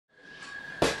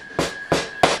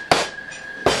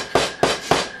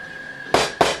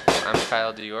I'm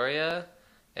Kyle DeOria,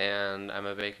 and I'm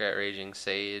a baker at Raging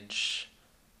Sage.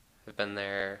 I've been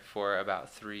there for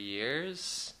about 3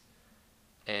 years,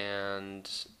 and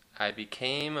I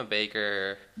became a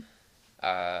baker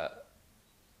uh,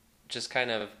 just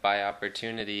kind of by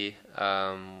opportunity.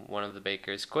 One of the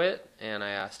bakers quit, and I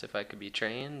asked if I could be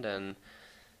trained, and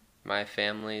my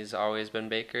family's always been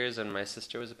bakers, and my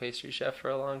sister was a pastry chef for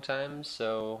a long time,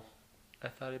 so I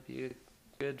thought it'd be a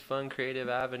good, fun, creative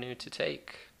avenue to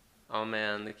take. Oh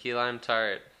man, the key lime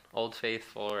tart, Old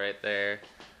Faithful right there.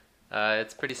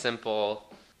 It's pretty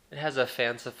simple. It has a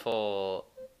fanciful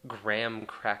graham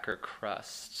cracker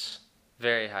crust,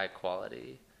 very high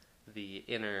quality. The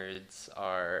innards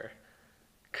are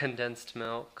condensed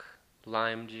milk,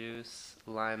 lime juice,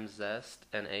 lime zest,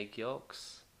 and egg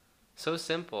yolks. So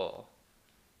simple,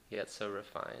 yet so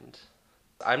refined.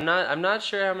 I'm not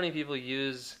sure how many people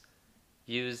use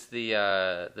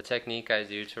the technique I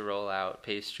do to roll out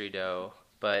pastry dough.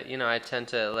 But I tend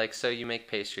to so you make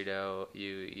pastry dough,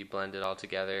 you blend it all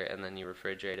together, and then you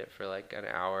refrigerate it for like an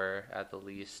hour at the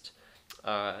least.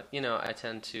 I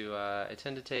tend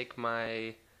to take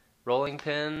my rolling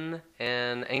pin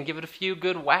and give it a few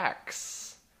good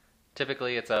whacks.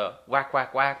 Typically, it's a whack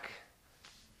whack whack,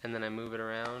 and then I move it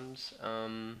around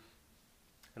and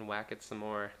whack it some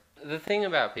more. The thing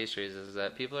about pastries is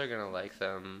that people are gonna like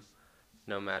them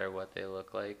no matter what they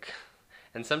look like.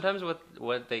 And sometimes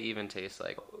what they even taste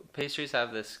like. Pastries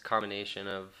have this combination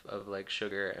of like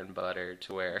sugar and butter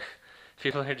to where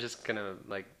people are just gonna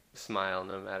like smile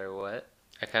no matter what.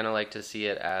 I kind of like to see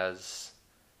it as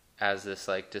this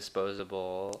like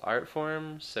disposable art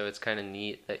form, so it's kind of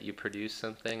neat that you produce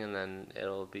something and then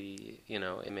it'll be,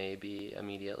 it may be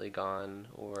immediately gone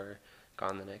or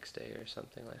gone the next day or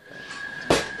something like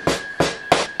that.